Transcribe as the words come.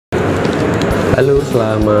Halo,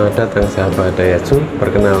 selamat datang sahabat Daihatsu.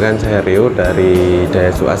 Perkenalkan, saya Rio dari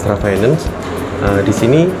Daihatsu Astra Finance. Di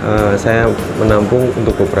sini saya menampung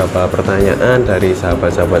untuk beberapa pertanyaan dari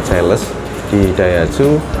sahabat-sahabat sales di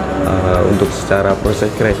Daihatsu untuk secara proses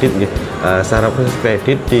kredit. Secara proses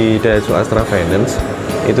kredit di Daihatsu Astra Finance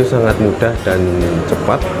itu sangat mudah dan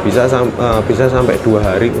cepat, bisa sampai 2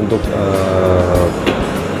 hari untuk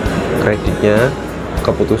kreditnya,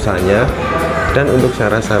 keputusannya. Dan untuk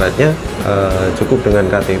syarat-syaratnya cukup dengan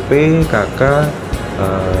KTP, KK,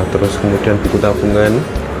 terus kemudian buku tabungan,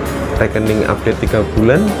 rekening update 3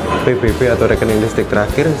 bulan, PBB atau rekening listrik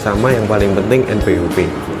terakhir, sama yang paling penting NPWP.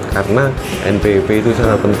 Karena NPWP itu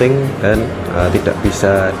sangat penting dan tidak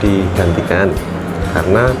bisa digantikan.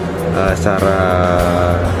 Karena secara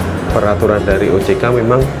peraturan dari OJK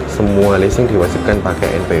memang semua leasing diwajibkan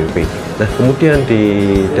pakai NPWP. Nah, kemudian di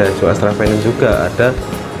Daihatsu Astra Finance juga ada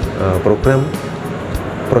program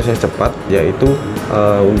proses cepat, yaitu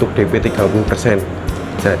untuk DP 30%.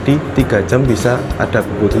 Jadi 3 jam bisa ada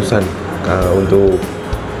keputusan untuk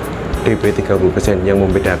DP 30%. Yang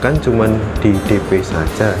membedakan cuman di DP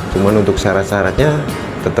saja, cuman untuk syarat-syaratnya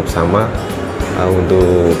tetap sama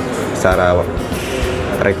untuk secara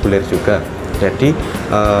reguler juga. Jadi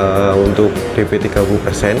untuk DP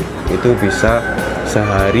 30% itu bisa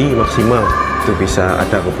sehari maksimal, itu bisa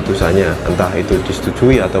ada keputusannya, entah itu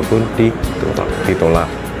disetujui ataupun ditolak.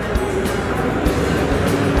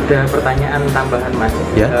 Ada pertanyaan tambahan, Mas.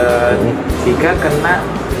 Ya. Jika kena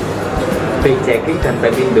BI checking dan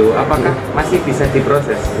Pevindo, apakah masih bisa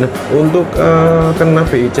diproses? Nah, untuk kena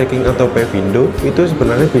BI checking atau Pevindo itu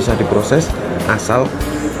sebenarnya bisa diproses asal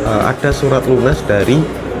ada surat lunas dari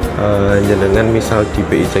jenengan, misal di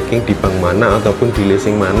BI checking di bank mana ataupun di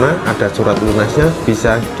leasing mana, ada surat lunasnya,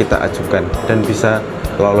 bisa kita ajukan dan bisa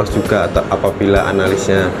lolos juga apabila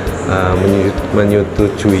analisnya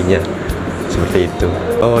menyetujuinya, seperti itu.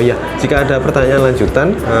 Oh ya, jika ada pertanyaan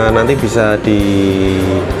lanjutan nanti bisa di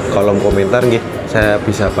kolom komentar, saya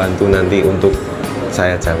bisa bantu nanti untuk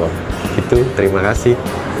saya jawab. Itu, terima kasih,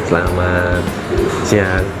 selamat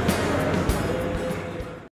siang.